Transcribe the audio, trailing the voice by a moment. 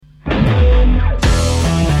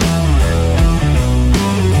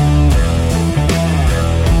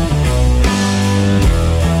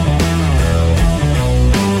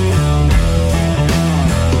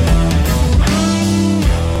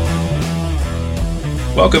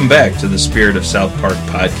Welcome back to the Spirit of South Park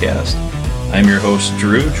podcast. I'm your host,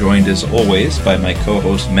 Drew, joined as always by my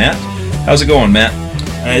co-host, Matt. How's it going, Matt?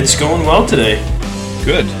 It's going well today.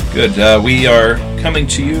 Good. We are coming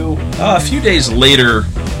to you a few days later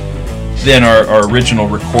than our original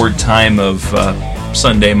record time of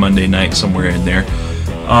Sunday, Monday night, somewhere in there.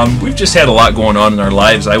 We've just had a lot going on in our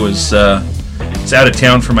lives. I was out of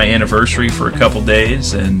town for my anniversary for a couple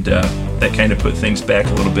days, and that kind of put things back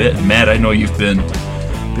a little bit. And Matt, I know you've been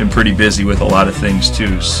pretty busy with a lot of things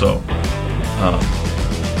too, so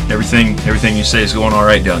everything you say is going all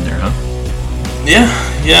right down there, huh?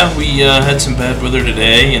 Yeah, we had some bad weather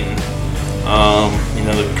today, and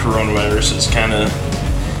the coronavirus is kind of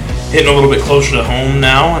hitting a little bit closer to home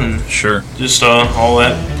now, and sure, just all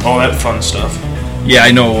that fun stuff. Yeah, I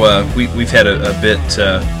know we've had a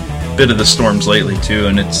bit of the storms lately too,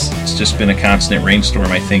 and it's just been a constant rainstorm,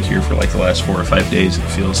 I think, here for like the last 4 or 5 days, it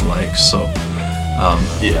feels like. So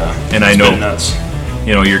and I know been nuts.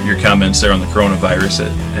 Your comments there on the coronavirus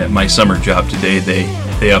at my summer job today,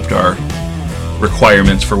 they upped our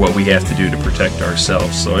requirements for what we have to do to protect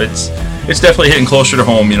ourselves. So it's definitely hitting closer to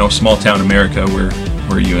home, small town America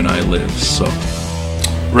where you and I live. So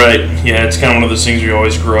right, yeah, it's kind of one of those things where you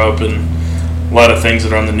always grow up, and a lot of things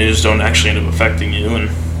that are on the news don't actually end up affecting you,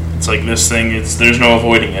 and it's like this thing, there's no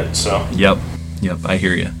avoiding it. So Yep, I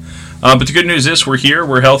hear you. But the good news is we're here,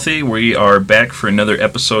 we're healthy, we are back for another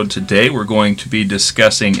episode today. We're going to be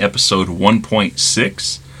discussing episode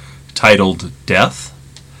 1.6, titled Death.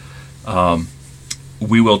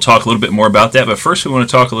 We will talk a little bit more about that, but first we want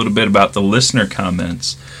to talk a little bit about the listener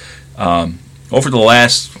comments. Over the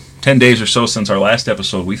last 10 days or so since our last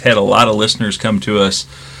episode, we've had a lot of listeners come to us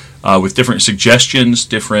with different suggestions,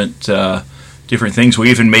 different things. We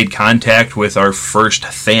even made contact with our first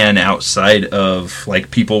fan outside of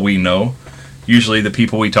people we know. Usually the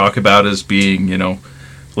people we talk about as being,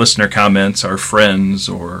 listener comments, our friends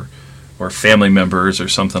or family members or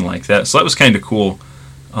something like that. So that was kind of cool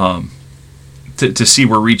to see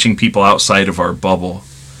we're reaching people outside of our bubble.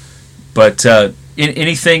 But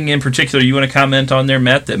anything in particular you want to comment on there,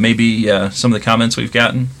 Matt, that maybe some of the comments we've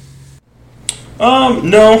gotten?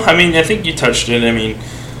 No, I think you touched it.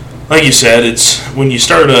 Like you said, it's when you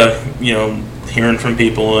start hearing from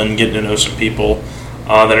people and getting to know some people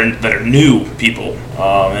that are new people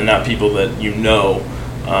and not people that you know.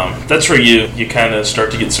 That's where you kind of start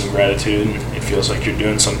to get some gratitude, and it feels like you're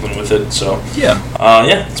doing something with it. So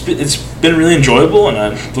it's been really enjoyable, and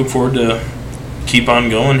I look forward to keep on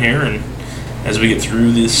going here, and as we get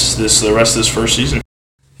through the rest of this first season.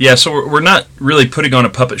 Yeah, so we're not really putting on a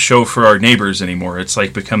puppet show for our neighbors anymore. It's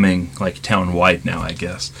becoming town-wide now, I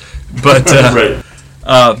guess. But right.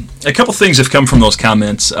 A couple things have come from those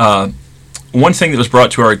comments. One thing that was brought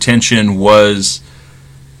to our attention was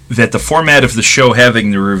that the format of the show, having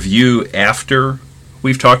the review after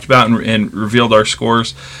we've talked about and revealed our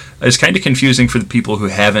scores, is kind of confusing for the people who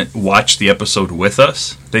haven't watched the episode with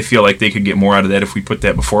us. They feel like they could get more out of that if we put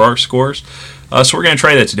that before our scores. So we're going to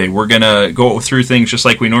try that today. We're going to go through things just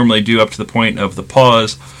like we normally do up to the point of the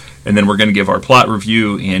pause, and then we're going to give our plot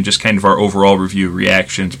review and just kind of our overall review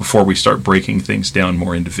reactions before we start breaking things down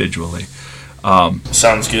more individually.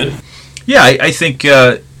 Sounds good. Yeah, I think,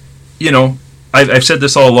 I've said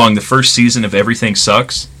this all along. The first season of everything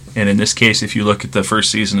sucks, and in this case, if you look at the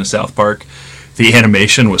first season of South Park, the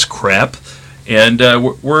animation was crap, and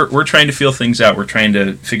we're trying to feel things out. We're trying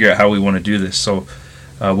to figure out how we want to do this, so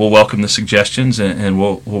we'll welcome the suggestions, and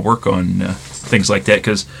we'll work on things like that,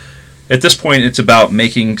 because at this point it's about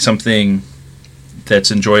making something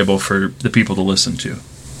that's enjoyable for the people to listen to.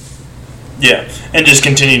 Yeah, and just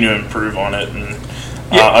continue to improve on it. And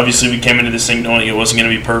obviously we came into this thing knowing it wasn't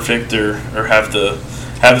going to be perfect or have the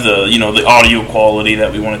the audio quality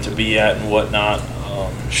that we want it to be at and whatnot.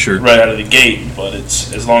 Sure. Right out of the gate, but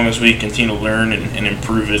it's as long as we continue to learn and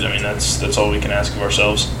improve it. That's all we can ask of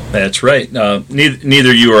ourselves. That's right.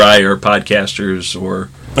 Neither you or I are podcasters or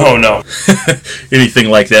no anything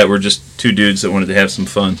like that. We're just two dudes that wanted to have some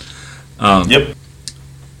fun. Yep.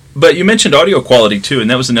 But you mentioned audio quality too, and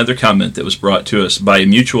that was another comment that was brought to us by a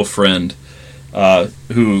mutual friend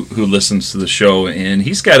who listens to the show, and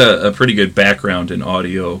he's got a pretty good background in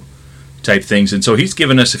audio type things, and so he's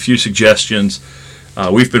given us a few suggestions.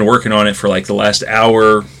 We've been working on it for the last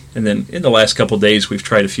hour, and then in the last couple days we've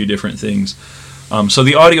tried a few different things. So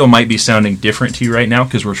the audio might be sounding different to you right now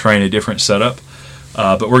because we're trying a different setup.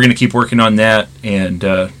 But we're going to keep working on that, and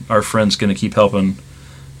our friend's going to keep helping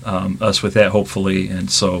us with that, hopefully. And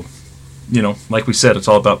so, like we said, it's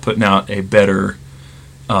all about putting out a better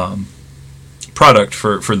product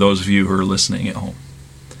for those of you who are listening at home.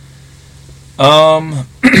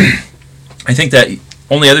 I think that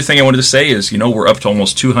Only other thing I wanted to say is, we're up to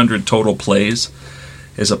almost 200 total plays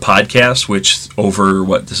as a podcast, which over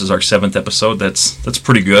this is our 7th episode. That's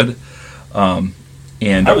pretty good.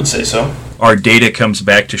 And I would say so. Our data comes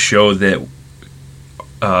back to show that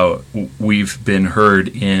we've been heard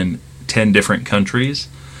in 10 different countries,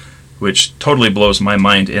 which totally blows my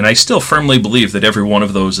mind. And I still firmly believe that every one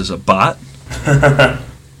of those is a bot.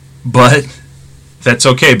 But that's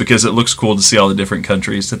okay, because it looks cool to see all the different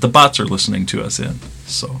countries that the bots are listening to us in.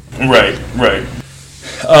 So Right.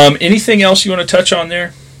 Anything else you want to touch on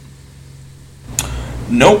there?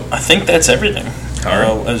 Nope, I think that's everything. All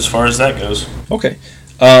right. As far as that goes. Okay.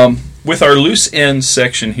 With our loose ends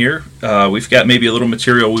section here, we've got maybe a little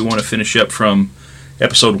material we want to finish up from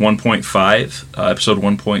episode 1.5. Episode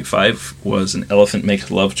 1.5 was An Elephant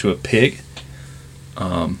Makes Love to a Pig.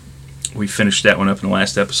 We finished that one up in the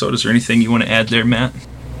last episode. Is there anything you want to add there, Matt?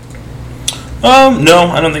 No,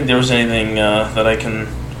 I don't think there was anything that I can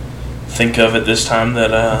think of at this time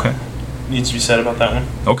that needs to be said about that one.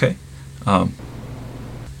 Okay.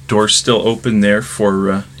 Door's still open there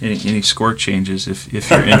for any score changes if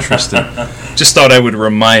you're interested. Just thought I would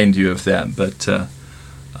remind you of that. But I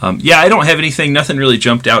don't have anything. Nothing really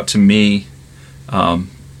jumped out to me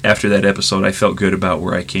after that episode. I felt good about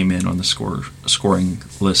where I came in on the scoring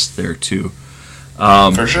list there too.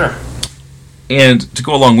 For sure. And to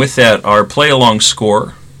go along with that, our play-along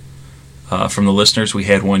score from the listeners, we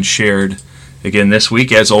had one shared again this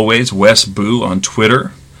week, as always, Wes Boo on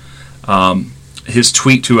Twitter. His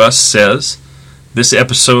tweet to us says, this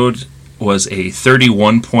episode was a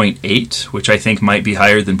 31.8, which I think might be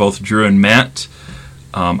higher than both Drew and Matt.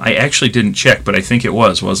 I actually didn't check, but I think it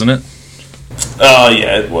was, wasn't it?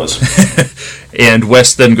 Yeah, it was. And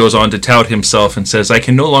Wes then goes on to tout himself and says, I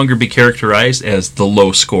can no longer be characterized as the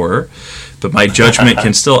low scorer, but my judgment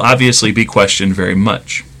can still obviously be questioned very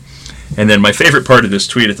much. And then my favorite part of this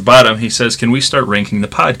tweet at the bottom, he says, can we start ranking the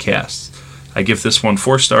podcasts? I give this one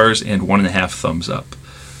 4 stars and 1.5 thumbs up.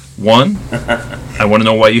 1, I want to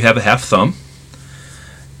know why you have a half thumb.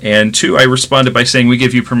 And 2, I responded by saying we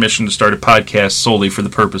give you permission to start a podcast solely for the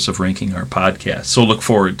purpose of ranking our podcast. So look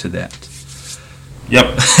forward to that. Yep.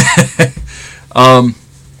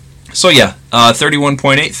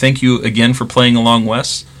 31.8. Thank you again for playing along,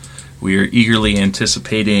 Wes. We are eagerly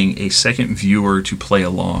anticipating a second viewer to play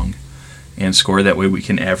along and score. That way we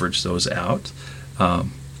can average those out.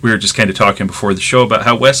 We were just kind of talking before the show about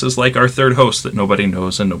how Wes is like our third host that nobody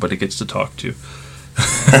knows and nobody gets to talk to.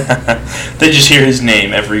 They just hear his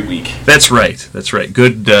name every week. That's right.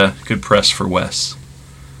 Good press for Wes.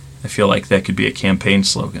 I feel like that could be a campaign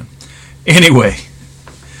slogan. Anyway.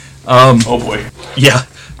 Oh boy. Yeah.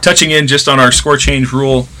 Touching in just on our score change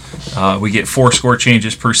rule, we get 4 score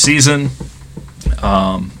changes per season.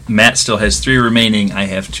 Matt still has 3 remaining. I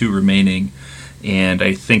have 2 remaining. And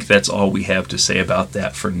I think that's all we have to say about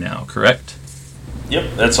that for now, correct?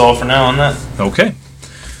 Yep, that's all for now on that. Okay.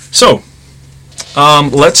 So,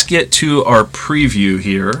 let's get to our preview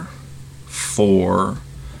here for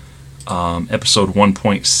episode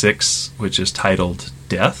 1.6, which is titled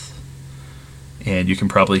Death. And you can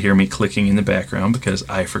probably hear me clicking in the background because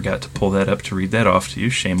I forgot to pull that up to read that off to you.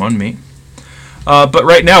 Shame on me. But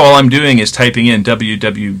right now, all I'm doing is typing in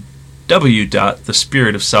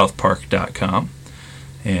www.thespiritofsouthpark.com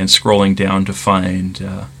and scrolling down to find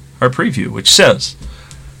our preview, which says,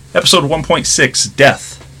 Episode 1.6,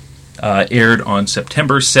 Death, aired on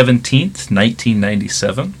September 17th,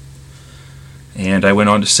 1997. And I went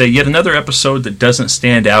on to say, yet another episode that doesn't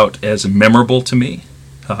stand out as memorable to me,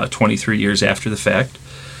 23 years after the fact.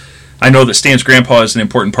 I know that Stan's grandpa is an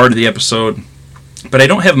important part of the episode, but I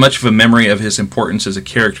don't have much of a memory of his importance as a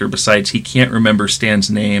character besides he can't remember Stan's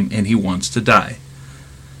name and he wants to die.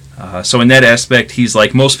 So in that aspect, he's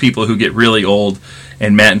like most people who get really old,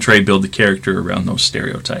 and Matt and Trey build the character around those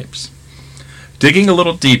stereotypes. Digging a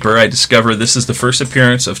little deeper, I discover this is the first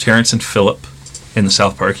appearance of Terrence and Phillip in the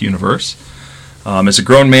South Park universe. As a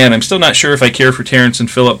grown man, I'm still not sure if I care for Terrence and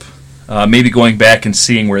Phillip. Maybe going back and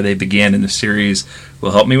seeing where they began in the series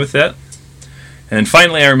will help me with that. And then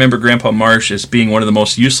finally, I remember Grandpa Marsh as being one of the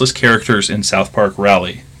most useless characters in South Park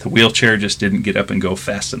Rally. The wheelchair just didn't get up and go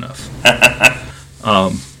fast enough.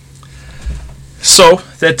 So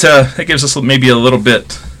that gives us maybe a little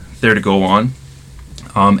bit there to go on.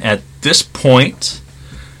 At this point,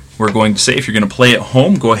 we're going to say if you're going to play at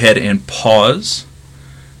home, go ahead and pause.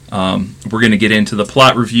 We're going to get into the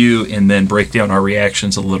plot review and then break down our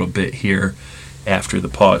reactions a little bit here after the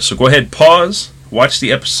pause. So go ahead, pause, watch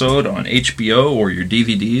the episode on HBO or your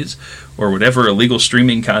DVDs or whatever illegal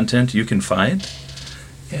streaming content you can find,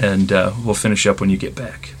 and we'll finish up when you get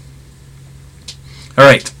back. All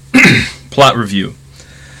right, plot review.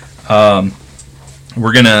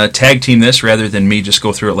 We're going to tag team this rather than me just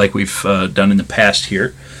go through it like we've done in the past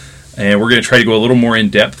here. And we're going to try to go a little more in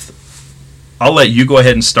depth. I'll let you go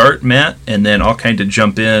ahead and start, Matt, and then I'll kind of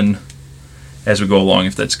jump in as we go along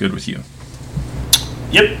if that's good with you.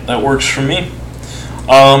 Yep, that works for me.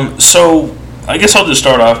 So I guess I'll just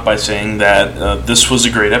start off by saying that this was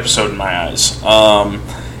a great episode in my eyes.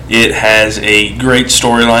 It has a great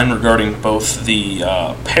storyline regarding both the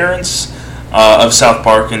parents of South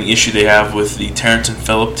Park and the issue they have with the Terrence and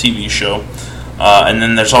Phillip TV show. And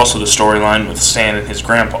then there's also the storyline with Stan and his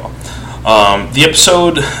grandpa. The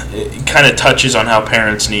episode kind of touches on how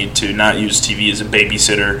parents need to not use TV as a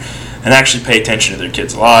babysitter and actually pay attention to their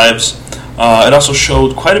kids' lives. It also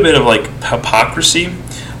showed quite a bit of like hypocrisy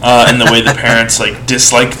in the way the parents like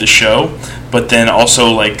dislike the show, but then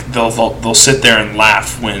also like they'll sit there and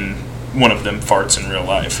laugh when one of them farts in real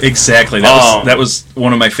life. Exactly. That was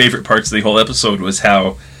one of my favorite parts of the whole episode was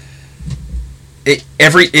how there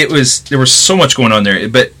was so much going on there,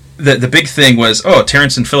 but the big thing was,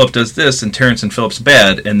 Terrence and Phillip does this, and Terrence and Phillip's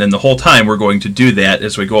bad, and then the whole time we're going to do that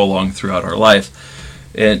as we go along throughout our life.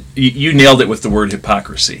 And you nailed it with the word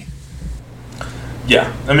hypocrisy.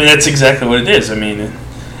 Yeah, I mean, that's exactly what it is. I mean,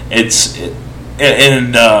 what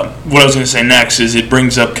I was going to say next is it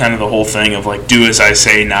brings up kind of the whole thing of, like, do as I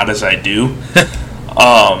say, not as I do.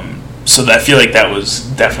 So I feel like that was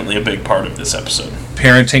definitely a big part of this episode.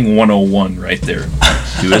 Parenting 101 right there.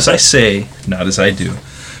 Do as I say, not as I do.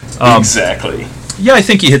 Exactly. Yeah, I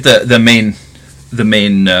think you hit the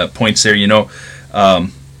main points there. You know,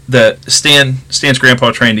 the Stan's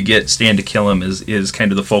grandpa trying to get Stan to kill him is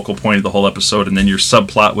kind of the focal point of the whole episode, and then your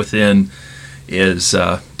subplot within is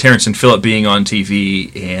Terrence and Phillip being on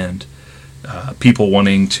TV and people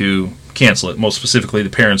wanting to cancel it. Most specifically, the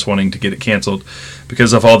parents wanting to get it canceled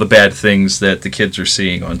because of all the bad things that the kids are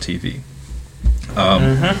seeing on TV,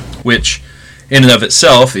 which in and of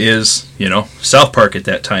itself is, South Park at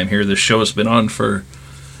that time here. This show has been on for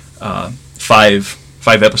five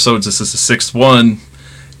episodes. This is the sixth one.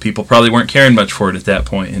 People probably weren't caring much for it at that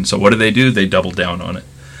point. And so what do? They doubled down on it.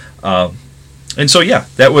 And so, yeah,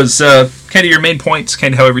 that was kind of your main points,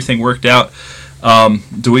 kind of how everything worked out.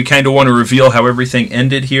 Do we kind of want to reveal how everything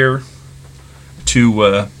ended here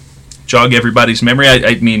to jog everybody's memory?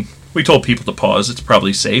 I mean, we told people to pause. It's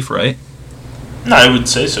probably safe, right? No, I would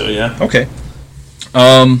say so, yeah. Okay.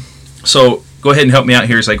 So go ahead and help me out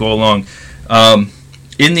here as I go along.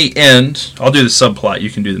 In the end, I'll do the subplot. You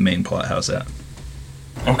can do the main plot. How's that?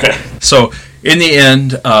 Okay. So in the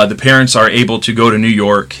end, the parents are able to go to New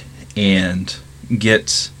York and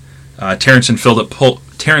get Terrence and Phillip pulled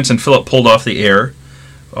off the air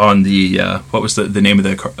on the what was the name of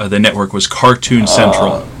the network was Cartoon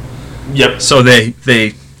Central. Yep. So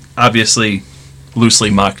they obviously loosely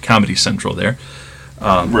mocked Comedy Central there.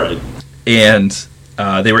 Right. And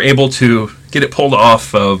they were able to get it pulled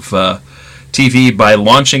off of TV by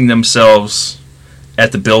launching themselves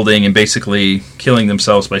at the building and basically killing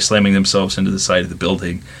themselves by slamming themselves into the side of the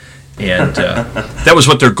building. And that was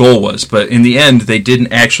what their goal was. But in the end, they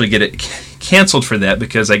didn't actually get it canceled for that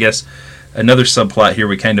because I guess another subplot here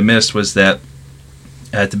we kind of missed was that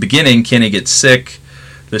at the beginning, Kenny gets sick.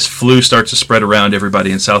 This flu starts to spread around.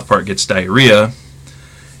 Everybody in South Park gets diarrhea.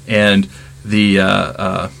 And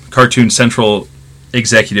the Cartoon Central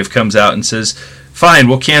executive comes out and says, fine,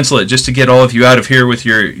 we'll cancel it just to get all of you out of here with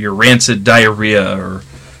your rancid diarrhea or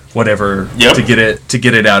whatever. Yep. to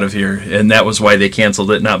get it out of here. And that was why they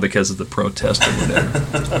canceled it, not because of the protest or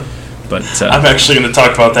whatever. But I'm actually going to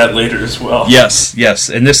talk about that later as well. Yes.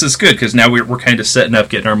 And this is good because now we're kind of setting up,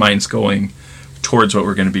 getting our minds going towards what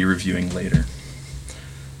we're going to be reviewing later.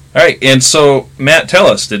 All right, and so, Matt, tell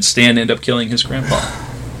us, did Stan end up killing his grandpa?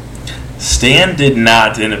 Stan did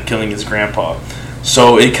not end up killing his grandpa.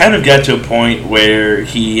 So it kind of got to a point where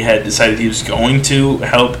he had decided he was going to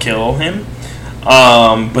help kill him.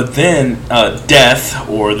 But then Death,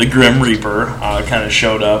 or the Grim Reaper, kind of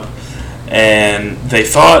showed up. And they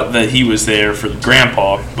thought that he was there for the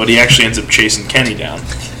grandpa, but he actually ends up chasing Kenny down.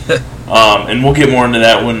 And we'll get more into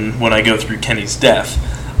that when I go through Kenny's death.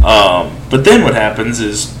 But then what happens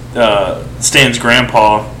is Stan's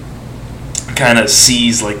grandpa kind of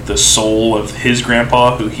sees like the soul of his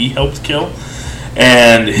grandpa who he helped kill.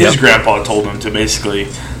 And his grandpa told him to basically,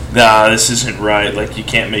 nah, this isn't right. Like, you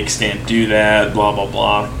can't make Stan do that, blah, blah,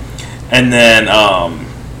 blah. And then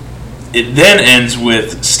it then ends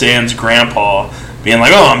with Stan's grandpa being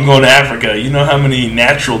like, oh, I'm going to Africa. You know how many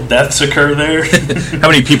natural deaths occur there? How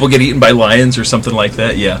many people get eaten by lions or something like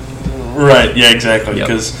that? Yeah. Right, yeah, exactly.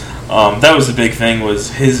 Because that was the big thing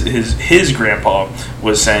was his grandpa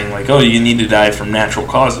was saying, like, oh, you need to die from natural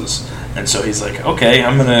causes. And so he's like, okay,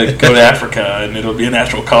 I'm going to go to Africa, and it'll be a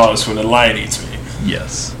natural cause when a lion eats me.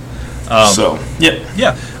 Yes.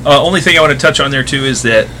 Yeah. Only thing I want to touch on there, too, is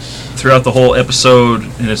that throughout the whole episode,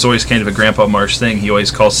 and it's always kind of a Grandpa Marsh thing, he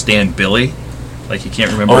always calls Stan Billy. Like he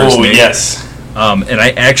can't remember his name. Oh, yes. And I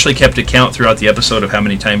actually kept a count throughout the episode of how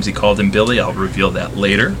many times he called him Billy. I'll reveal that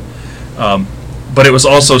later. But it was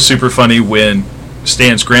also super funny when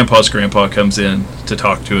Stan's grandpa comes in to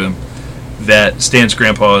talk to him, that Stan's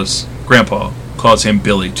grandpa calls him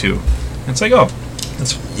Billy too. And it's like, oh,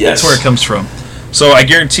 that's where it comes from. So I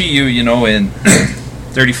guarantee you, in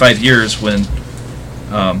 35 years when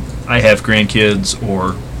I have grandkids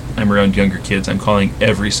or I'm around younger kids, I'm calling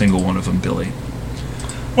every single one of them Billy.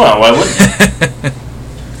 Well, why wouldn't you?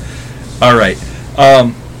 All right.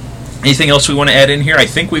 Anything else we want to add in here? I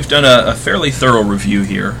think we've done a fairly thorough review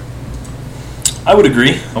here. I would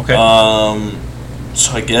agree. Okay.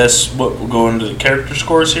 So I guess we'll go into the character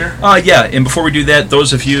scores here? Yeah, and before we do that,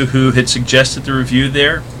 those of you who had suggested the review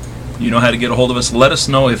there, you know how to get a hold of us. Let us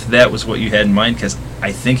know if that was what you had in mind, because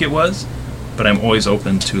I think it was, but I'm always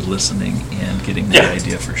open to listening and getting that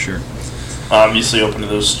idea for sure. Obviously open to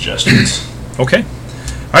those suggestions. Okay.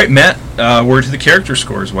 All right, Matt, word to the character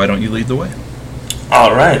scores. Why don't you lead the way?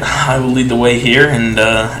 All right, I will lead the way here, and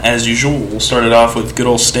as usual, we'll start it off with good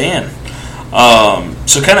old Stan.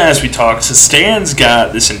 So kind of as we talked, so Stan's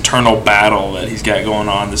got this internal battle that he's got going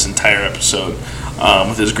on this entire episode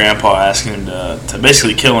with his grandpa asking him to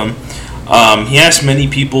basically kill him. He asks many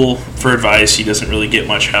people for advice. He doesn't really get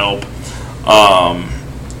much help. And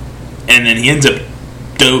then he ends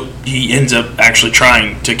up actually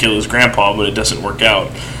trying to kill his grandpa, but it doesn't work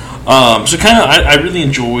out. So kind of, I really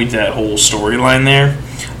enjoyed that whole storyline there,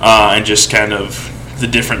 and just kind of the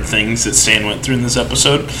different things that Stan went through in this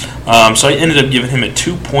episode. So I ended up giving him a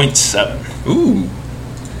 2.7. Ooh.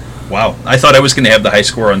 Wow. I thought I was going to have the high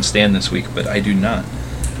score on Stan this week, but I do not.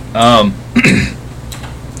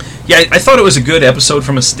 Yeah, I thought it was a good episode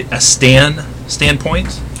from a Stan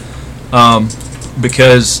standpoint,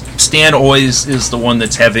 because Stan always is the one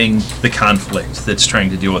that's having the conflict, that's trying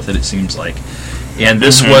to deal with it seems like. And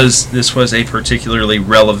this was a particularly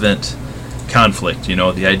relevant conflict,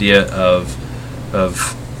 the idea of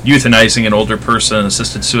euthanizing an older person,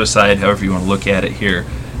 assisted suicide, however you want to look at it here.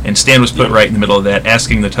 And Stan was put right in the middle of that,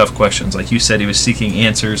 asking the tough questions. Like you said, he was seeking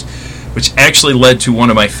answers, which actually led to one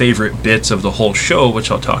of my favorite bits of the whole show,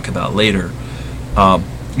 which I'll talk about later.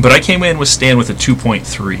 But I came in with Stan with a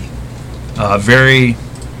 2.3. Very,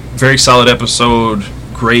 very solid episode,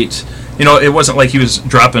 great. It wasn't like he was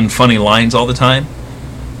dropping funny lines all the time,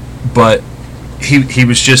 but he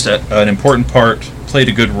was just an important part, played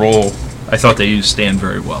a good role. I thought they used Stan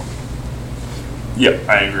very well. Yep,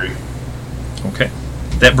 I agree. Okay.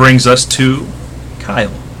 That brings us to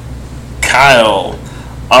Kyle.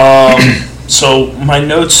 So my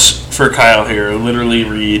notes for Kyle here literally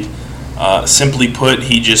read, simply put,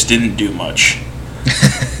 he just didn't do much.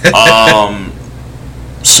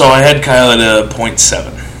 So I had Kyle at a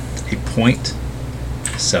 0.7. A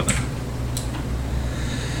 0.7.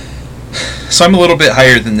 So I'm a little bit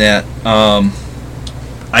higher than that.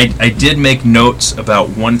 I did make notes about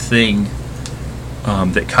one thing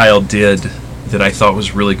that Kyle did that I thought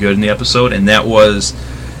was really good in the episode, and that was,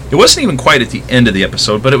 it wasn't even quite at the end of the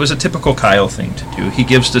episode, but it was a typical Kyle thing to do. He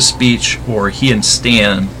gives the speech, or he and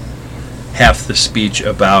Stan have the speech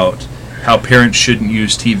about how parents shouldn't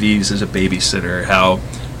use TVs as a babysitter, how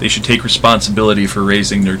they should take responsibility for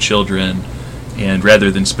raising their children, and rather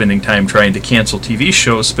than spending time trying to cancel TV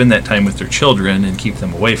shows, spend that time with their children and keep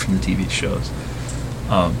them away from the TV shows.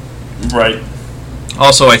 Right.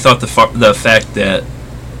 Also, I thought the fact that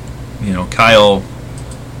Kyle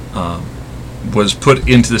was put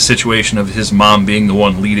into the situation of his mom being the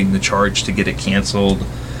one leading the charge to get it canceled.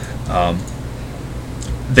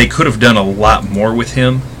 They could have done a lot more with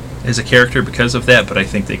him as a character because of that, but I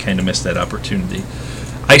think they kind of missed that opportunity.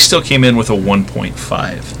 I still came in with a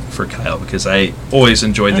 1.5 for Kyle because I always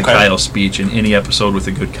enjoyed the Kyle speech, and any episode with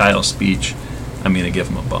a good Kyle speech, I'm going to give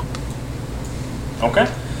him a bump.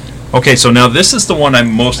 Okay, so now this is the one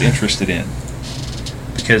I'm most interested in,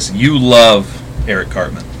 because you love Eric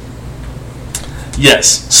Cartman. Yes,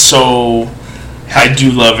 so I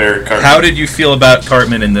do love Eric Cartman. How did you feel about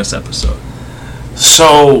Cartman in this episode?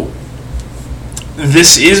 So,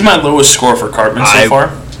 this is my lowest score for Cartman so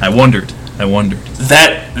far. I wondered.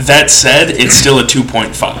 That said, it's still a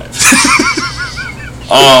 2.5.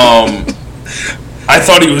 I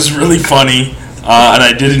thought he was really funny. And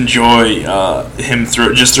I did enjoy him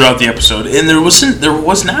throughout the episode, and there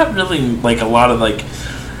was not really like a lot of like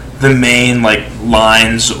the main like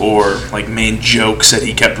lines or like main jokes that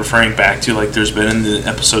he kept referring back to, like there's been in the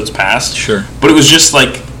episodes past. Sure. But it was just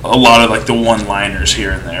like a lot of like the one-liners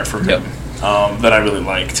here and there from him that I really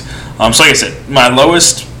liked. So like I said, my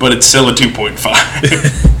lowest, but it's still a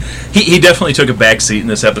 2.5. He definitely took a back seat in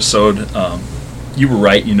this episode. You were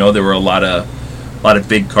right. There were a lot of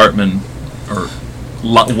big Cartman or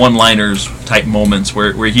one-liners type moments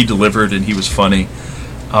where he delivered and he was funny.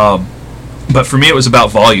 But for me, it was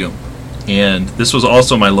about volume, and this was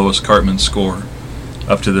also my lowest Cartman score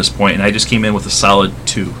up to this point, and I just came in with a solid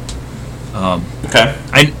 2. Okay.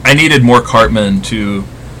 I needed more Cartman to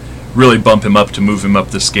really bump him up, to move him up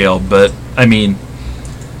the scale, but I mean,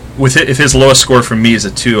 if his lowest score from me is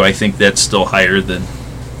a 2, I think that's still higher than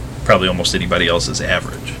probably almost anybody else's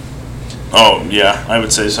average. Oh, yeah, I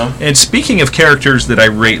would say so. And speaking of characters that I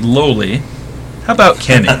rate lowly, how about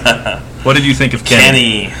Kenny? What did you think of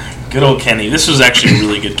Kenny? Kenny. Good old Kenny. This was actually a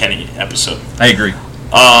really good Kenny episode. I agree.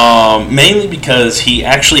 Mainly because he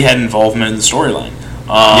actually had involvement in the storyline.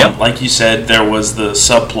 Like you said, there was the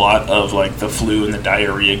subplot of like the flu and the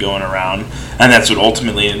diarrhea going around, and that's what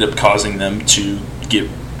ultimately ended up causing them to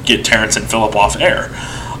get Terrence and Phillip off air.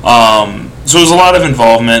 So there was a lot of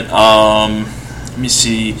involvement. Let me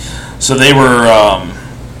see. So they were,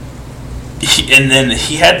 and then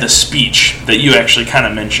he had the speech that you actually kind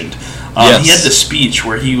of mentioned. Yes. He had the speech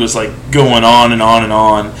where he was like going on and on and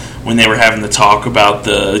on when they were having the talk about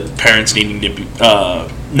the parents needing to be,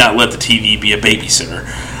 not let the TV be a babysitter.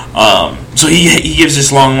 So he gives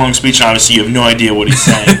this long speech, and obviously you have no idea what he's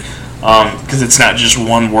saying because it's not just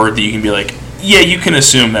one word that you can be like, yeah, you can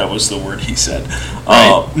assume that was the word he said.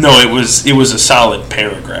 Right. No, it was a solid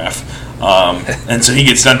paragraph. And so he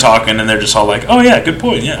gets done talking, and they're just all like, "Oh yeah, good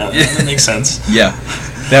point. Yeah, that makes sense." Yeah,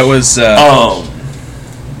 that was.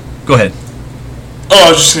 Go ahead. Oh,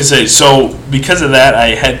 I was just gonna say. So because of that, I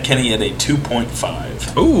had Kenny at a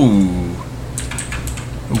 2.5. Ooh,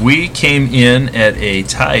 we came in at a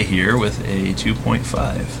tie here with a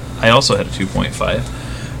 2.5. I also had a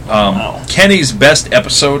 2.5. Wow. Kenny's best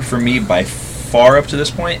episode for me by far up to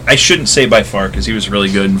this point. I shouldn't say by far because he was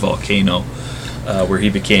really good in Volcano, where he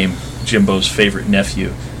became Jimbo's favorite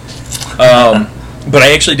nephew. But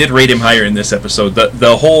I actually did rate him higher in this episode.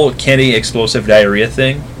 The whole Kenny explosive diarrhea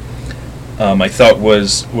thing, I thought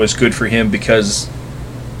was good for him because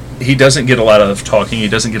he doesn't get a lot of talking, he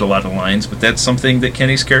doesn't get a lot of lines, but that's something that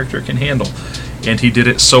Kenny's character can handle, and he did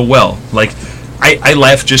it so well. Like, I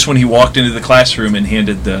laughed just when he walked into the classroom and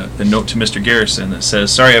handed the note to Mr. Garrison that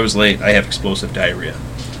says, "Sorry I was late, I have explosive diarrhea."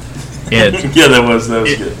 And Yeah, that was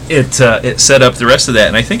good. It set up the rest of that,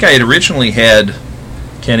 and I think I had originally had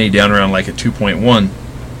Kenny down around like a 2.1,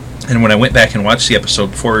 and when I went back and watched the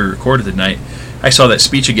episode before we recorded the night, I saw that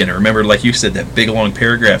speech again. I remember, like you said, that big long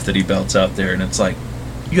paragraph that he belts out there, and it's like,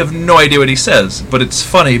 you have no idea what he says, but it's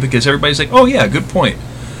funny because everybody's like, "Oh yeah, good point."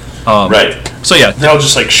 Right. So yeah, They'll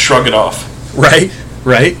just like shrug it off. Right.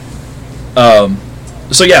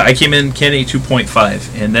 So yeah, I came in Kenny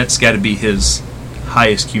 2.5, and that's got to be his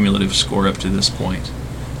highest cumulative score up to this point.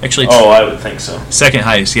 Actually, it's I would think so. second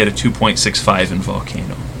highest. He had a 2.65 in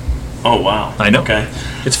Volcano. Oh wow. I know. Okay.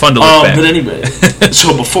 It's fun to look back. But anyway,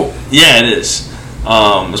 so it is.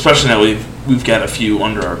 Especially now we've got a few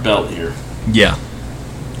under our belt here. Yeah.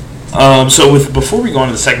 So before we go on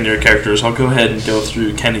to the secondary characters, I'll go ahead and go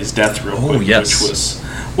through Kenny's death real quick. Yes.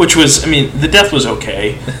 Which was, I mean, the death was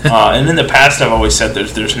okay. And in the past, I've always said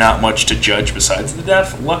there's not much to judge besides the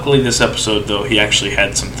death. Luckily, this episode, though, he actually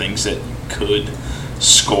had some things that you could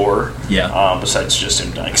score. Yeah. Besides just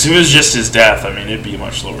him dying, because if it was just his death, I mean, it'd be a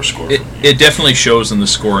much lower score. For me. It definitely shows in the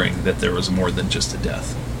scoring that there was more than just a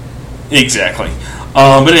death. Exactly.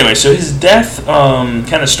 But anyway, so his death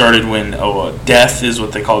kind of started when Death is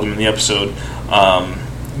what they called him in the episode.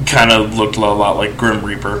 Kind of looked a lot like Grim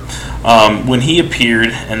Reaper. When he appeared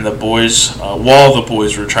and the boys, while the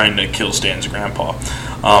boys were trying to kill Stan's grandpa.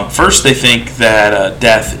 First they think that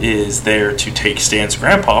Death is there to take Stan's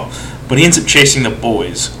grandpa, but he ends up chasing the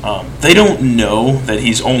boys. They don't know that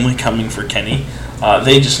he's only coming for Kenny.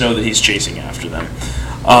 They just know that he's chasing after them.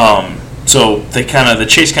 So the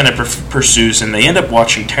chase kind of pursues, and they end up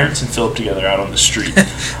watching Terrence and Phillip together out on the street.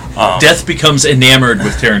 Death becomes enamored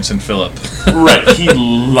with Terrence and Phillip. Right, he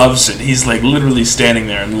loves it. He's like literally standing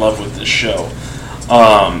there in love with this show.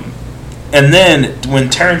 And then when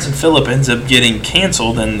Terrence and Phillip ends up getting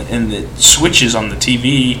canceled and it switches on the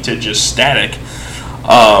TV to just static,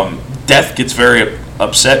 Death gets very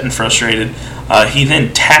upset and frustrated. He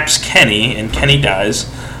then taps Kenny, and Kenny dies.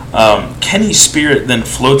 Kenny's spirit then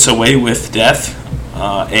floats away with Death,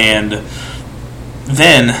 and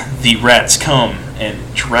then the rats come and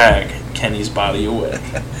drag Kenny's body away.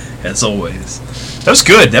 as always. That was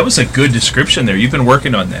good. That was a good description there. You've been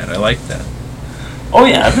working on that. I like that. Oh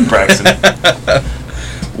yeah, I've been practicing.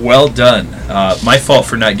 Well done. My fault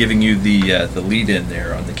for not giving you the lead in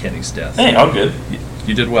there on the Kenny's death. Hey, all good.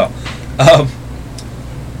 You did well.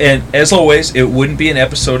 And as always, it wouldn't be an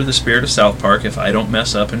episode of The Spirit of South Park if I don't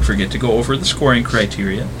mess up and forget to go over the scoring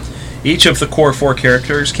criteria. Each of the core 4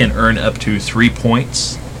 characters can earn up to 3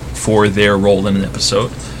 points for their role in an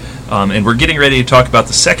episode. And we're getting ready to talk about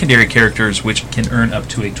the secondary characters, which can earn up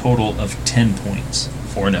to a total of 10 points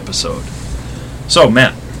for an episode. So,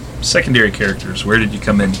 Matt, secondary characters, where did you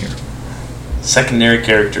come in here? Secondary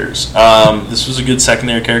characters. This was a good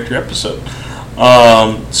secondary character episode.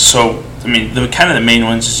 So, I mean, the main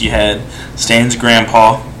ones is you had Stan's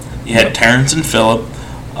grandpa, you had Terrence and Phillip,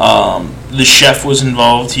 the chef was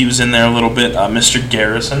involved, he was in there a little bit, Mr.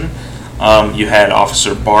 Garrison, you had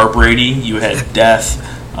Officer Bar Brady, you had Death,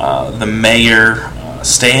 the mayor,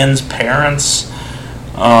 Stan's parents.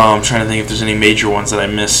 I'm trying to think if there's any major ones that I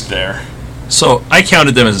missed there. So I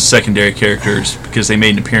counted them as secondary characters because they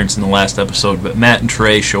made an appearance in the last episode, but Matt and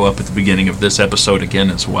Trey show up at the beginning of this episode again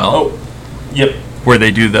as well. Oh, yep. Where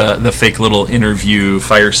they do the fake little interview,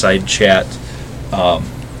 fireside chat,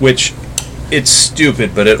 which it's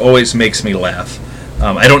stupid, but it always makes me laugh.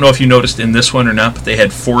 I don't know if you noticed in this one or not, but they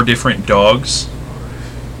had 4 different dogs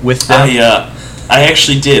with them. I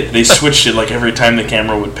actually did. They switched it like every time the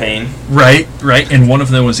camera would pan. Right, and one of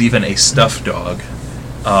them was even a stuffed dog.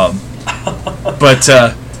 But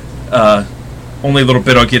only a little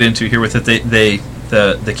bit I'll get into here with it.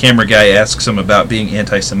 The camera guy asks him about being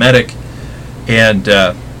anti-Semitic, and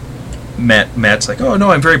Matt's like, "Oh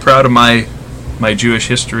no, I'm very proud of my Jewish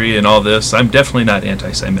history and all this. I'm definitely not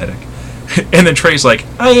anti-Semitic." And then Trey's like,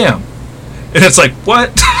 "I am," and it's like, "What?"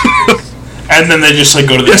 And then they just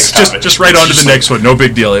go to the next topic. Just right on to the next one. No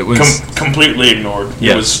big deal. It was completely ignored.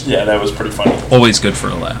 Yes. That was pretty funny. Always good for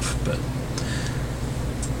a laugh. But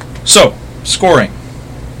so, scoring.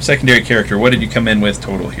 Secondary character, what did you come in with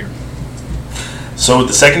total here? So with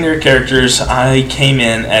the secondary characters, I came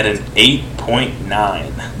in at an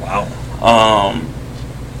 8.9. Wow.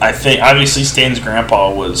 I think, obviously, Stan's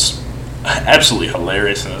grandpa was absolutely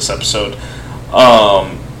hilarious in this episode.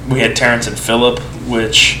 We had Terrence and Phillip,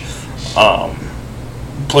 which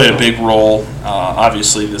played a big role.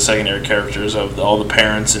 Obviously, the secondary characters of all the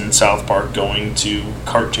parents in South Park going to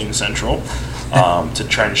Cartoon Central to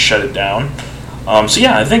try and shut it down. So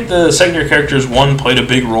yeah, I think the secondary characters, 1, played a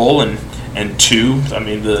big role, and 2, I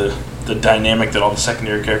mean, the dynamic that all the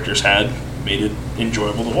secondary characters had made it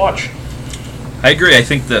enjoyable to watch. I agree. I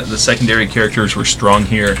think the secondary characters were strong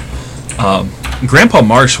here. Grandpa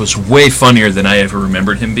Marsh was way funnier than I ever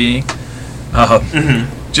remembered him being.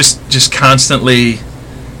 Just constantly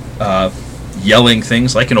yelling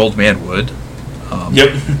things like an old man would.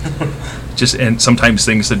 Yep. And sometimes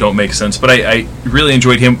things that don't make sense. But I really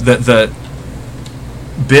enjoyed him. The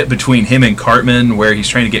bit between him and Cartman where he's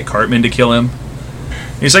trying to get Cartman to kill him.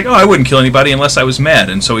 He's like, "Oh, I wouldn't kill anybody unless I was mad,"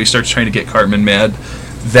 and so he starts trying to get Cartman mad.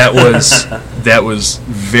 That was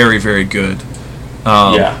very, very good.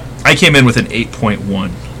 Yeah. I came in with an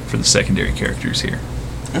 8.1 for the secondary characters here.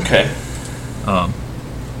 Okay.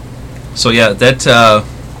 So yeah, that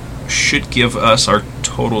should give us our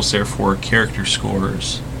totals there for character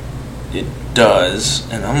scores. It does,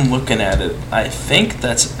 and I'm looking at it. I think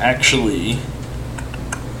that's actually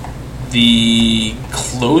the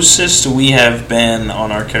closest we have been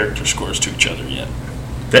on our character scores to each other yet.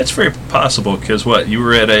 That's very possible, because you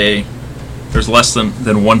were at there's less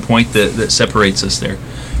than 1 point that separates us there.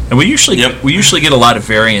 And we usually get a lot of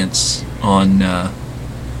variance on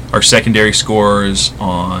our secondary scores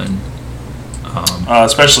on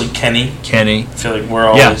especially Kenny. I feel like we're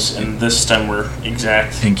always, and this time we're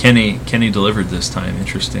exact. And Kenny delivered this time.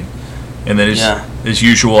 Interesting. And then as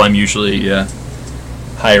usual, I'm usually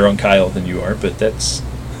higher on Kyle than you are, but that's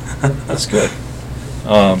good.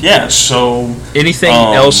 So anything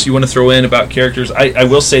else you want to throw in about characters? I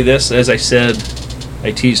will say this, as I said,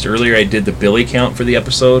 I teased earlier, I did the Billy count for the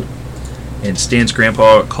episode, and Stan's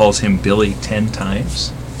grandpa calls him Billy 10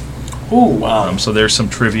 times. Oh, wow. So there's some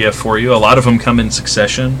trivia for you. A lot of them come in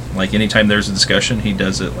succession. Like anytime there's a discussion, he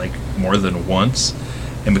does it like more than once.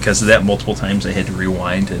 And because of that, multiple times I had to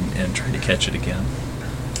rewind and try to catch it again.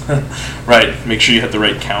 Right. Make sure you have the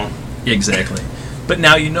right count. Exactly. But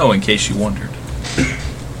now you know, in case you wondered.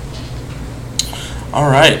 All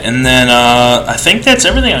right. And then I think that's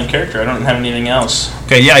everything on character. I don't have anything else.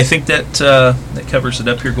 Okay, yeah, I think that covers it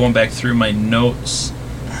up here. Going back through my notes.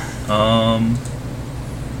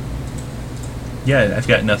 Yeah, I've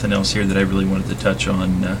got nothing else here that I really wanted to touch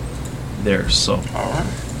on there. So, all right.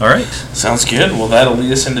 All right. Sounds good. Well, that'll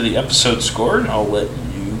lead us into the episode score, and I'll let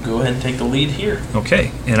you go ahead and take the lead here.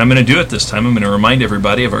 Okay, and I'm going to do it this time. I'm going to remind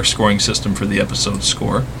everybody of our scoring system for the episode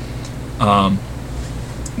score.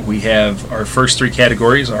 We have our first three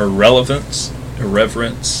categories are relevance,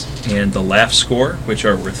 irreverence, and the laugh score, which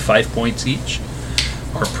are worth 5 points each.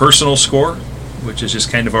 Our personal score, which is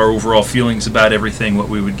just kind of our overall feelings about everything, what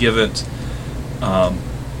we would give it,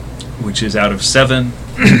 which is out of 7.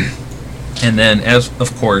 And then, as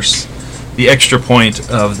of course, the extra point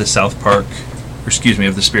of the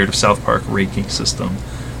of the Spirit of South Park ranking system,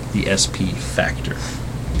 the SP factor.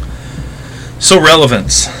 So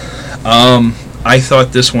relevance. I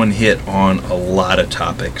thought this one hit on a lot of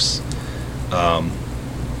topics.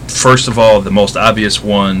 First of all, the most obvious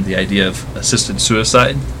one, the idea of assisted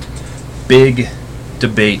suicide. Big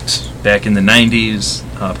debate back in the 90s,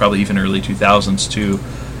 probably even early 2000s too.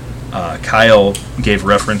 Kyle gave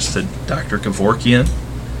reference to Dr. Kevorkian,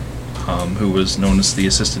 who was known as the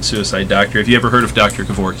assisted suicide doctor. Have you ever heard of Dr.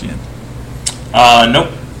 Kevorkian?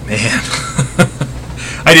 Nope. Man,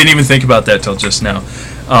 I didn't even think about that till just now.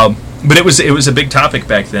 But it was a big topic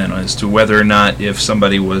back then as to whether or not, if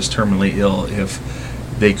somebody was terminally ill, if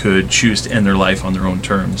they could choose to end their life on their own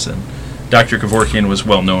terms. And Dr. Kevorkian was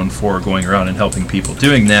well known for going around and helping people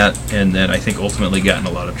doing that, and then I think ultimately got in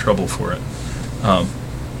a lot of trouble for it.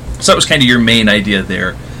 So that was kind of your main idea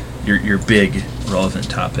there, your big relevant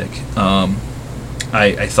topic.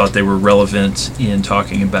 I thought they were relevant in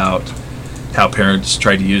talking about how parents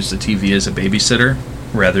try to use the TV as a babysitter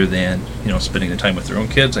rather than spending the time with their own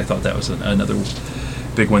kids. I thought that was another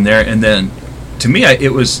big one there. And then to me,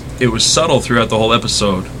 it was subtle throughout the whole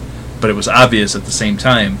episode, but it was obvious at the same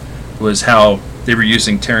time, was how they were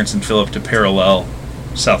using Terrence and Phillip to parallel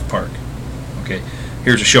South Park. Okay,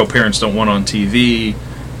 here's a show parents don't want on TV,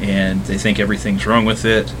 and they think everything's wrong with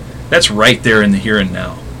it. That's right there in the here and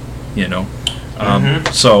now,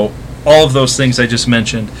 So all of those things I just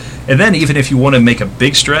mentioned. And then even if you want to make a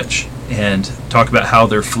big stretch and talk about how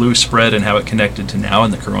their flu spread and how it connected to now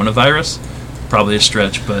and the coronavirus, probably a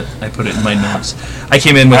stretch, but I put it in my notes.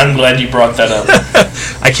 I'm glad you brought that up.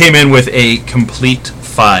 I came in with a complete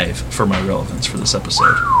 5 for my relevance for this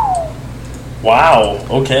episode. Wow,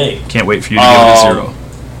 okay. Can't wait for you to give it a 0.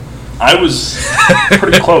 I was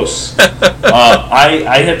pretty close.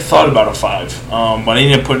 I had thought about a 5, but I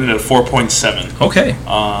ended up putting it at 4.7. Okay.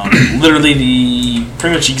 Literally the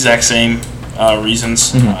pretty much exact same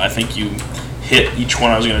reasons. Mm-hmm. I think you hit each one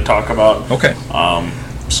I was going to talk about. Okay.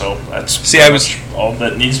 So that's all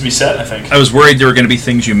that needs to be said, I think. I was worried there were going to be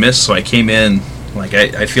things you missed, so I came in,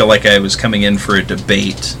 I feel like I was coming in for a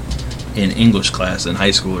debate in English class in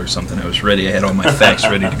high school or something. I was ready. I had all my facts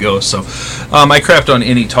ready to go. So I crapped on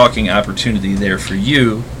any talking opportunity there for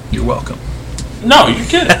you. You're welcome. No, you're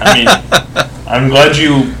good. I mean, I'm glad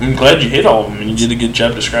you hit all of them, and you did a good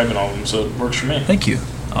job describing all of them, so it works for me. Thank you.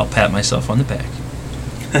 I'll pat myself on the back.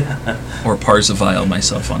 Or Parzavile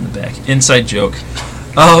myself on the back. Inside joke.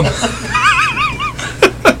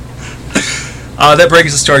 That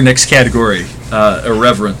brings us to our next category,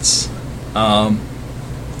 irreverence.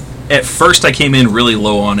 At first I came in really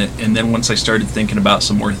low on it, and then once I started thinking about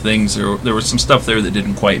some more things, there was some stuff there that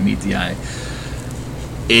didn't quite meet the eye.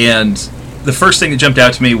 And the first thing that jumped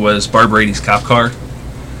out to me was Barb Brady's cop car.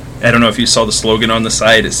 I don't know if you saw the slogan on the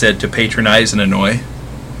side. It said, "To patronize and annoy."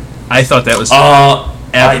 I thought that was...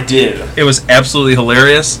 I did. It was absolutely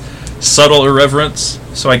hilarious. Subtle irreverence,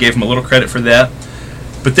 so I gave him a little credit for that.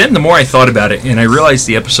 But then the more I thought about it, and I realized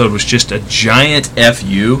the episode was just a giant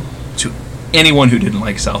FU to anyone who didn't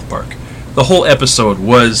like South Park. The whole episode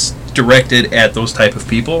was directed at those type of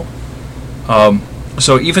people.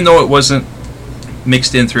 So even though it wasn't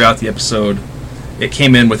mixed in throughout the episode, it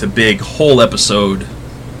came in with a big whole episode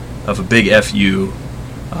of a big FU.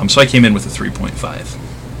 So I came in with a 3.5.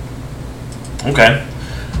 Okay.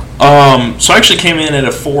 So I actually came in at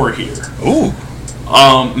a 4 here. Ooh.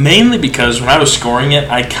 Mainly because when I was scoring it,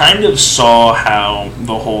 I kind of saw how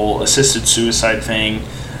the whole assisted suicide thing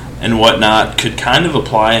and whatnot could kind of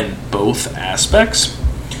apply in both aspects.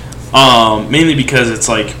 Mainly because it's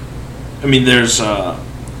like, I mean, there's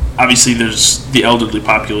obviously there's the elderly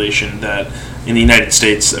population that in the United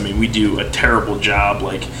States, I mean, we do a terrible job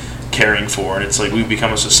like caring for, and it's like we've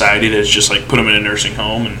become a society that's just like put them in a nursing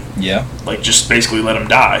home and like just basically let them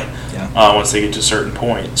die once they get to a certain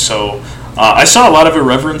point. So I saw a lot of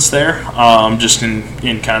irreverence there, just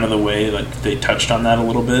in kind of the way like they touched on that a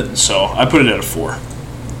little bit. So I put it at a 4.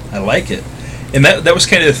 I like it. And that was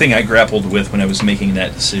kind of the thing I grappled with when I was making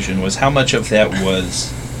that decision, was how much of that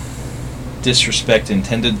was disrespect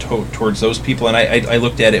intended towards those people. And I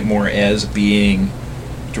looked at it more as being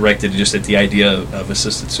directed just at the idea of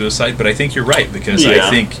assisted suicide, but I think you're right, because Yeah.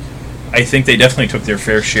 I think they definitely took their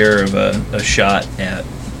fair share of a shot at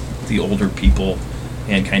the older people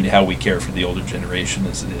and kind of how we care for the older generation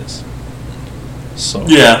as it is. So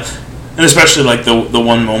Yeah, and especially like the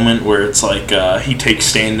one moment where it's like he takes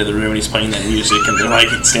Stan into the room and he's playing that music, and they're like,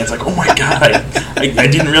 Stan's like, "Oh my god, I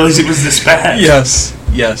didn't realize it was this bad." Yes.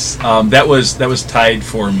 That was tied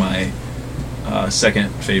for my second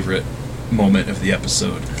favorite moment of the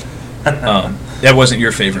episode. That wasn't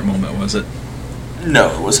your favorite moment, was it?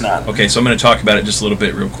 No, it was not. Okay, so I'm going to talk about it just a little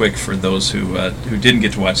bit real quick for those who didn't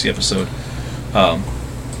get to watch the episode.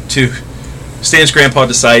 Stan's grandpa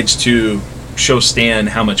decides to show Stan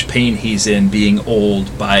how much pain he's in being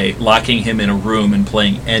old by locking him in a room and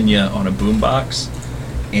playing Enya on a boombox.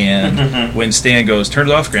 And when Stan goes, "Turn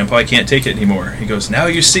it off, Grandpa, I can't take it anymore," he goes, "Now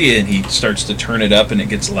you see it," and he starts to turn it up, and it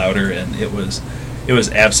gets louder, and it was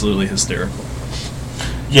absolutely hysterical.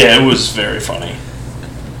 Yeah, it was very funny.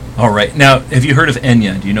 All right, now, have you heard of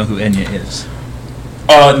Enya? Do you know who Enya is?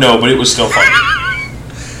 No, but it was still funny.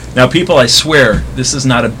 Now, people, I swear, this is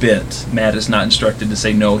not a bit. Matt is not instructed to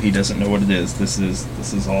say no, he doesn't know what it is. This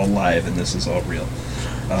is all live, and this is all real.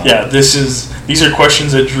 Yeah, these are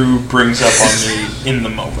questions that Drew brings up on me in the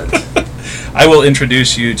moment. I will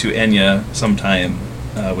introduce you to Enya sometime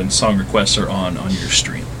when song requests are on your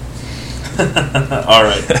stream. All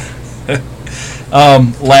right.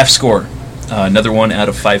 Laugh score. Another 1 out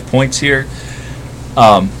of 5 points here.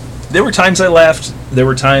 There were times I laughed. There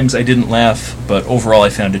were times I didn't laugh, but overall I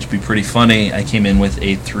found it to be pretty funny. I came in with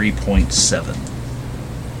a 3.7.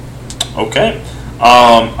 Okay.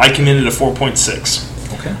 I came in at a 4.6.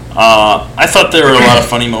 Okay. I thought there were a lot of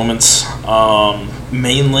funny moments,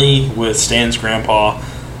 mainly with Stan's grandpa,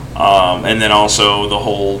 and then also the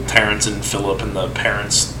whole Terrence and Philip and the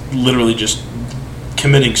parents literally just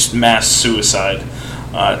committing mass suicide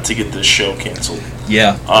to get this show canceled.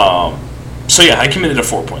 Yeah. So yeah, I committed a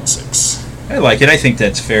 4.6. I like it. I think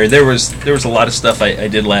that's fair. There was a lot of stuff I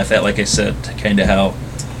did laugh at, like I said, kind of how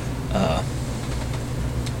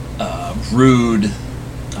rude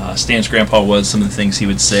Stan's grandpa was, some of the things he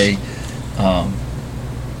would say,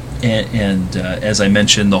 and as I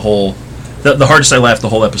mentioned, the hardest I laughed the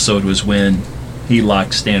whole episode was when he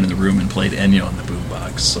locked Stan in the room and played Enya on the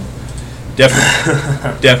boombox. So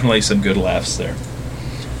definitely some good laughs there.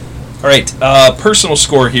 All right, personal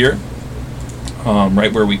score here,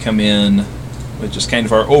 right where we come in with just kind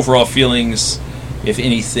of our overall feelings, if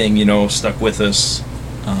anything, stuck with us,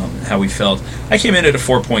 how we felt. I came in at a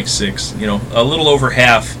 4.6, a little over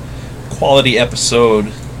half quality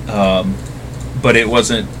episode, but it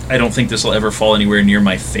wasn't, I don't think this will ever fall anywhere near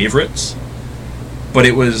my favorites, but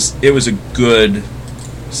it was a good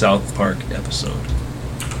South Park episode.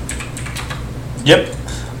 Yep.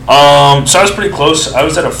 So I was pretty close. I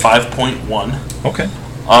was at a 5.1. Okay.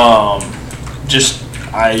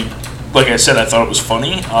 Like I said, I thought it was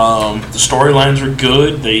funny. The storylines were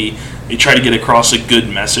good. They try to get across a good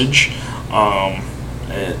message.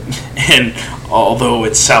 And although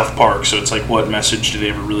it's South Park, so it's like, what message do they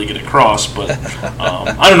ever really get across? But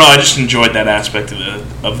I don't know. I just enjoyed that aspect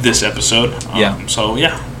of this episode. Yeah. So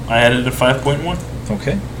yeah, I had it at 5.1.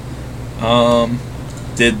 Okay.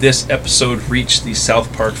 Did this episode reach the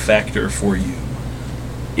South Park factor for you?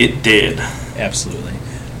 It did. Absolutely.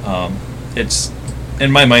 It's,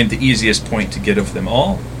 in my mind, the easiest point to get of them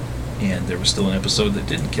all. And there was still an episode that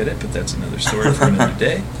didn't get it, but that's another story for another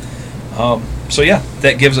day. So yeah,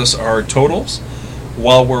 that gives us our totals.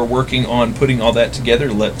 While we're working on putting all that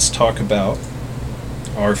together, let's talk about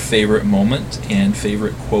our favorite moment and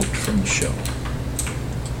favorite quote from the show.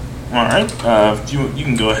 All right. You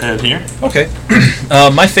can go ahead here. Okay.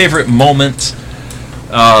 My favorite moment,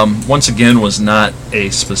 once again, was not a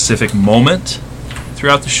specific moment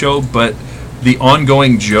throughout the show, but the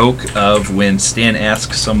ongoing joke of when Stan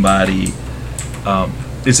asks somebody,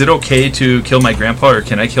 is it okay to kill my grandpa, or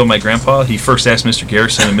can I kill my grandpa? He first asked Mr.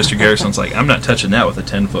 Garrison, and Mr. Garrison's like, I'm not touching that with a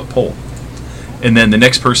 10-foot pole. And then the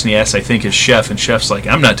next person he asks, I think, is Chef, and Chef's like,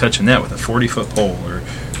 I'm not touching that with a 40-foot pole, or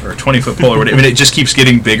a 20-foot pole, or whatever. I mean, it just keeps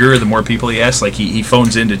getting bigger the more people he asks. Like, he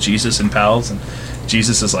phones into Jesus and Pals, and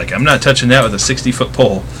Jesus is like, I'm not touching that with a 60-foot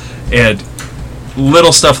pole. And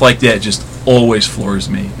little stuff like that just always floors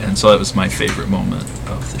me, and so that was my favorite moment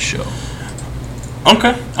of the show.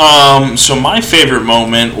 Okay. So my favorite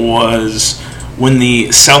moment was when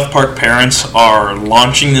the South Park parents are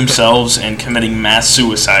launching themselves and committing mass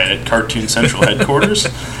suicide at Cartoon Central headquarters.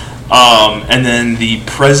 And then the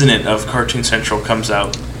president of Cartoon Central comes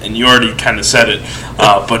out, and you already kind of said it,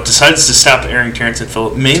 but decides to stop airing Terrence and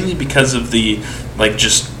Philip, mainly because of the, it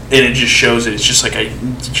just shows that it's just like a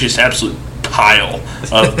just absolute pile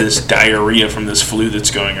of this diarrhea from this flu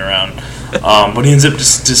that's going around. But he ends up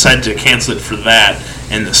deciding to cancel it for that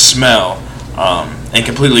and the smell, and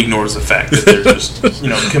completely ignores the fact that they're just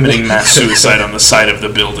committing mass suicide on the side of the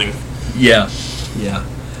building. Yeah.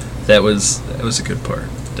 That was a good part,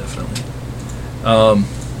 definitely.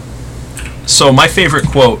 So my favorite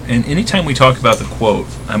quote, and anytime we talk about the quote,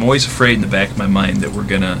 I'm always afraid in the back of my mind that we're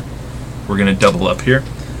gonna double up here.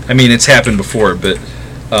 I mean, it's happened before, but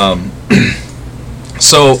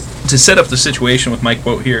so to set up the situation with my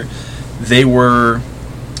quote here, they were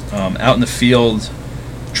out in the field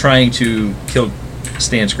trying to kill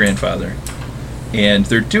Stan's grandfather, and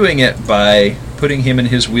they're doing it by putting him in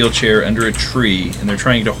his wheelchair under a tree, and they're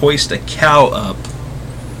trying to hoist a cow up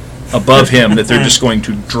above him that they're just going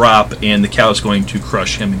to drop, and the cow's going to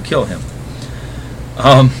crush him and kill him.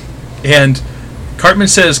 And Cartman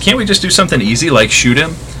says, can't we just do something easy like shoot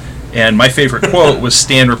him? And my favorite quote was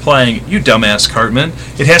Stan replying, you dumbass Cartman,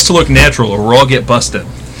 it has to look natural or we'll all get busted.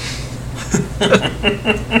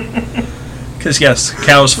 Because yes,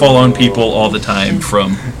 cows fall on people all the time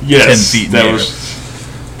from 10 feet in the air.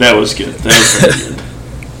 That was good. That was very good.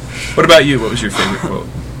 What about you? What was your favorite quote?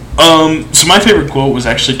 So my favorite quote was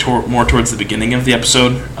actually more towards the beginning of the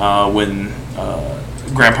episode, when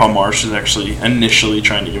Grandpa Marsh is actually initially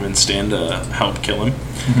trying to convince Stan to help kill him.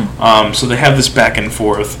 Mm-hmm. So they have this back and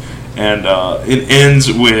forth, and it ends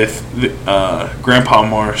with Grandpa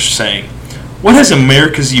Marsh saying, what has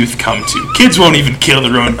America's youth come to? Kids won't even kill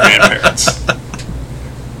their own grandparents.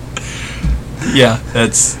 Yeah,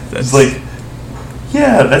 that's like,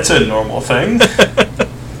 yeah, that's a normal thing.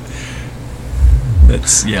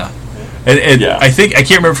 That's and yeah. I can't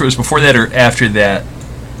remember if it was before that or after that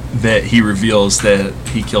he reveals that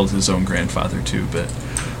he killed his own grandfather too. But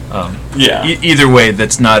either way,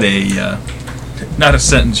 that's not a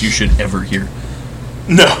sentence you should ever hear.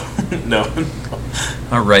 No.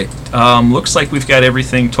 All right. Looks like we've got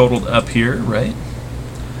everything totaled up here, right?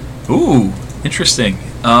 Ooh, interesting.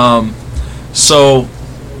 So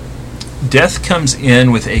Death comes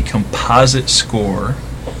in with a composite score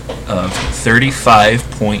of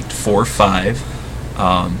 35.45.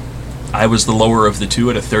 I was the lower of the two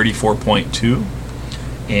at a 34.2.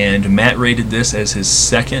 And Matt rated this as his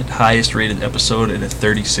second highest rated episode at a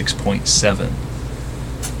 36.7.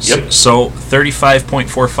 Yep. So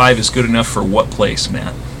 35.45 is good enough for what place,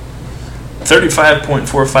 Matt?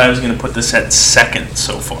 35.45 is going to put this at second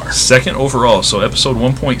so far. Second overall. So episode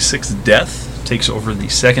 1.6, Death, takes over the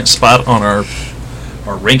second spot on our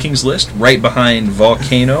rankings list, right behind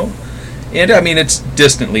Volcano. And, I mean, it's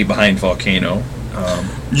distantly behind Volcano.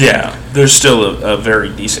 Yeah, there's still a very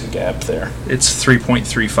decent gap there. It's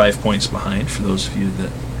 3.35 points behind, for those of you that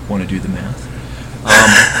want to do the math.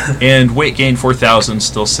 And Weight Gain 4000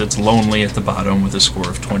 still sits lonely at the bottom with a score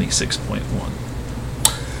of 26.1.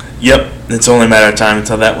 Yep, it's only a matter of time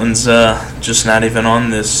until that one's just not even on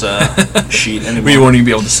this sheet anymore. We won't even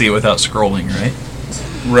be able to see it without scrolling, right?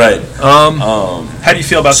 Right. How do you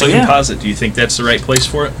feel about the composite? Do you think that's the right place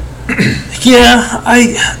for it? Yeah,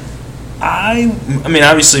 I mean,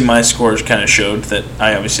 obviously my scores kind of showed that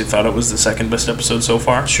I obviously thought it was the second best episode so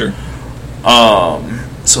far. Sure.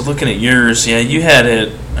 So looking at yours, yeah, you had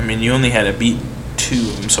it. I mean, you only had it beat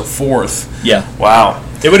 2, so fourth. Yeah. Wow.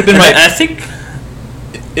 It would have been I think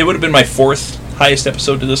it would have been my fourth highest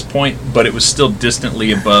episode to this point, but it was still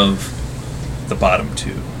distantly above the bottom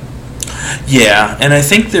two. Yeah, and I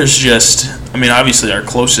think there's just, I mean, obviously our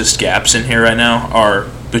closest gaps in here right now are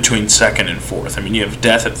between second and fourth. I mean, you have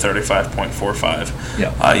Death at 35.45.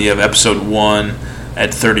 Yeah. You have episode 1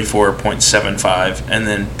 at 34.75, and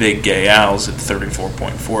then Big Gay Owls at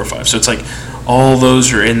 34.45. So it's like all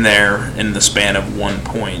those are in there in the span of 1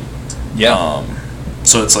 point. Yeah.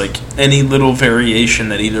 So it's like any little variation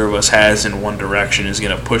that either of us has in one direction is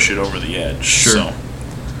going to push it over the edge. Sure.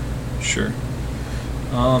 Sure.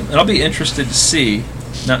 And I'll be interested to see,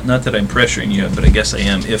 not that I'm pressuring you, but I guess I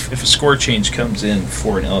am, if a score change comes in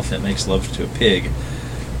for An Elephant Makes Love to a Pig,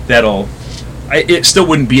 it still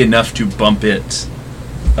wouldn't be enough to bump it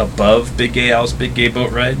above Big Gay Owl's Big Gay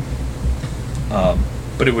Boat Ride,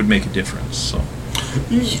 but it would make a difference. So.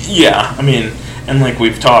 Yeah, I mean, and like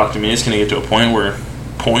we've talked, I mean, it's going to get to a point where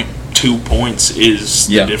 0.2 points is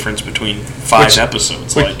the difference between 5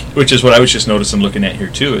 episodes. Which is what I was just noticing looking at here,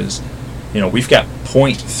 too, is, we've got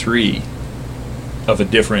 0.3 of a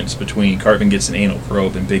difference between Cartman Gets an Anal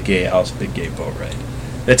Probe and Big Gay Owl's Big Gay Boat Ride.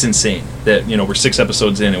 That's insane. That, we're 6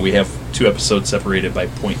 episodes in and we have 2 episodes separated by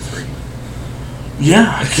 0.3.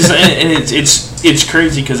 Yeah, and it's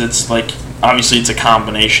crazy because it's like, obviously it's a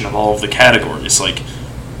combination of all of the categories. Like,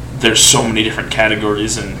 there's so many different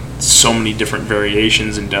categories and so many different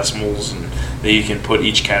variations and decimals and that you can put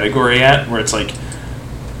each category at, where it's like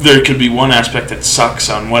there could be one aspect that sucks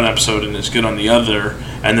on one episode and is good on the other,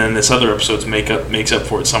 and then this other episode makes up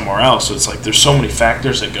for it somewhere else. So it's like there's so many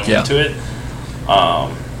factors that go into it,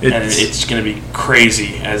 and it's going to be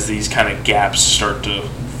crazy as these kind of gaps start to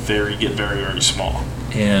get very, very small.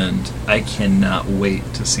 And I cannot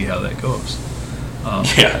wait to see how that goes.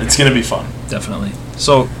 Yeah, it's going to be fun. Definitely.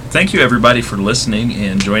 So thank you, everybody, for listening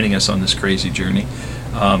and joining us on this crazy journey.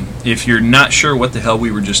 If you're not sure what the hell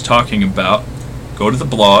we were just talking about, go to the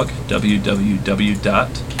blog,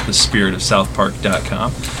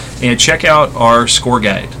 www.thespiritofsouthpark.com, and check out our score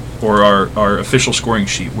guide, or our official scoring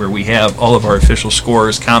sheet, where we have all of our official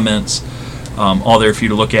scores, comments, all there for you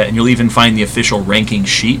to look at, and you'll even find the official ranking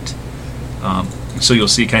sheet. So you'll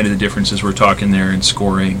see kind of the differences we're talking there in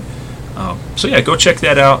scoring. So yeah, go check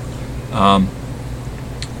that out.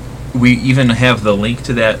 We even have the link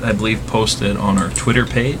to that, I believe, posted on our Twitter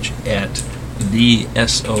page at the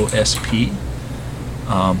SOSP.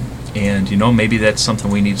 And maybe that's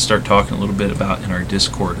something we need to start talking a little bit about in our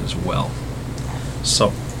Discord as well.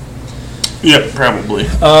 So yeah, probably.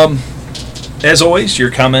 As always,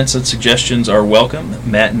 your comments and suggestions are welcome.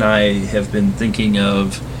 Matt and I have been thinking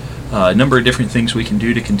of a number of different things we can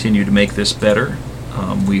do to continue to make this better.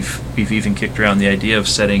 We've even kicked around the idea of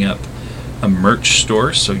setting up a merch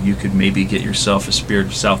store, so you could maybe get yourself a Spirit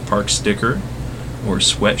of South Park sticker or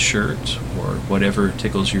sweatshirt or whatever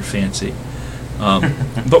tickles your fancy.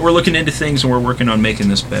 But we're looking into things and we're working on making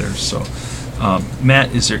this better. So,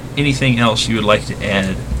 Matt, is there anything else you would like to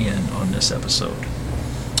add in on this episode?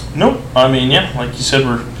 Nope. I mean, yeah, like you said,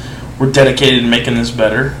 we're dedicated to making this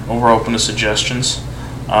better. We're open to suggestions.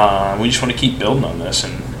 We just want to keep building on this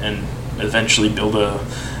and eventually build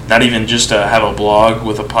not even just have a blog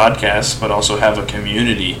with a podcast, but also have a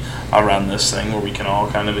community around this thing where we can all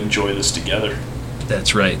kind of enjoy this together.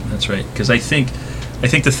 That's right. Because I think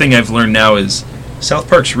the thing I've learned now is South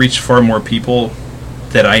Park's reached far more people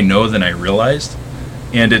that I know than I realized.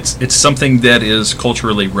 And it's something that is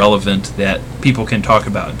culturally relevant that people can talk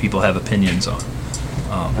about and people have opinions on.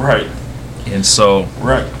 Right. And so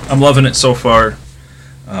I'm loving it so far.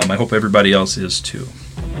 I hope everybody else is too.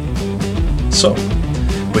 So,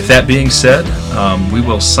 with that being said, we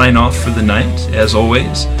will sign off for the night. As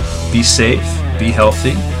always, be safe, be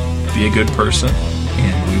healthy, be a good person,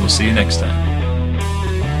 and we will see you next time.